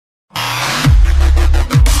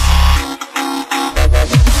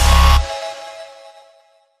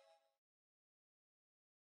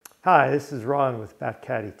Hi, this is Ron with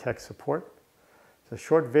Batcaddy Tech Support. It's a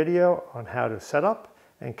short video on how to set up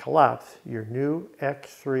and collapse your new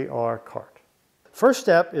X3R cart. First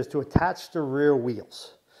step is to attach the rear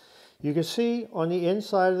wheels. You can see on the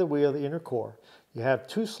inside of the wheel, the inner core, you have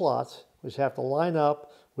two slots which have to line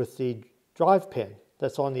up with the drive pin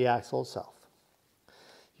that's on the axle itself.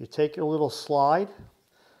 You take your little slide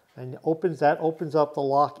and that opens up the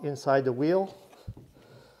lock inside the wheel.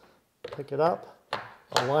 Pick it up,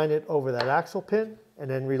 align it over that axle pin, and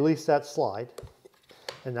then release that slide.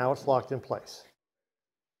 And now it's locked in place.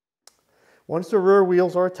 Once the rear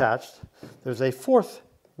wheels are attached, there's a fourth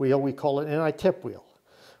wheel, we call it an anti-tip wheel,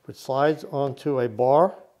 which slides onto a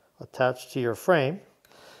bar attached to your frame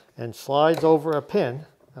and slides over a pin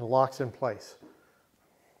and locks in place.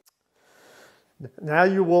 Now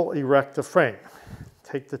you will erect the frame.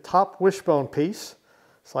 Take the top wishbone piece,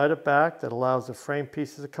 slide it back, that allows the frame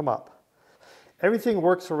pieces to come up. Everything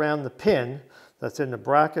works around the pin that's in the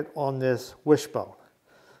bracket on this wishbone.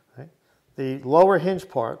 Right? The lower hinge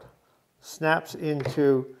part snaps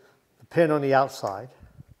into the pin on the outside,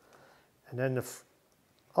 and then the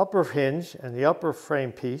upper hinge and the upper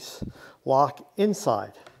frame piece lock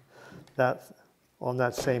inside on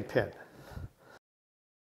that same pin.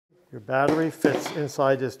 Your battery fits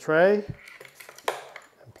inside this tray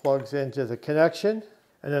and plugs into the connection,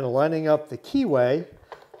 and then lining up the keyway,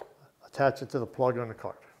 attach it to the plug on the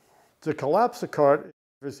cart. To collapse the cart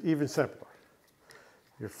is even simpler.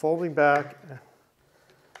 You're folding back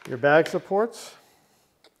your bag supports,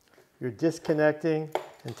 you're disconnecting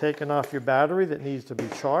and taking off your battery that needs to be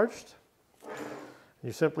charged.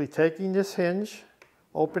 You're simply taking this hinge,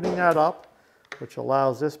 opening that up, which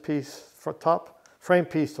allows this piece, top frame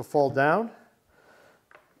piece, to fall down.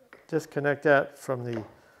 Disconnect that from the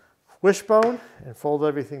wishbone and fold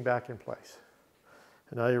everything back in place.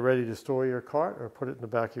 And now you're ready to store your cart or put it in the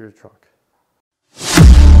back of your trunk.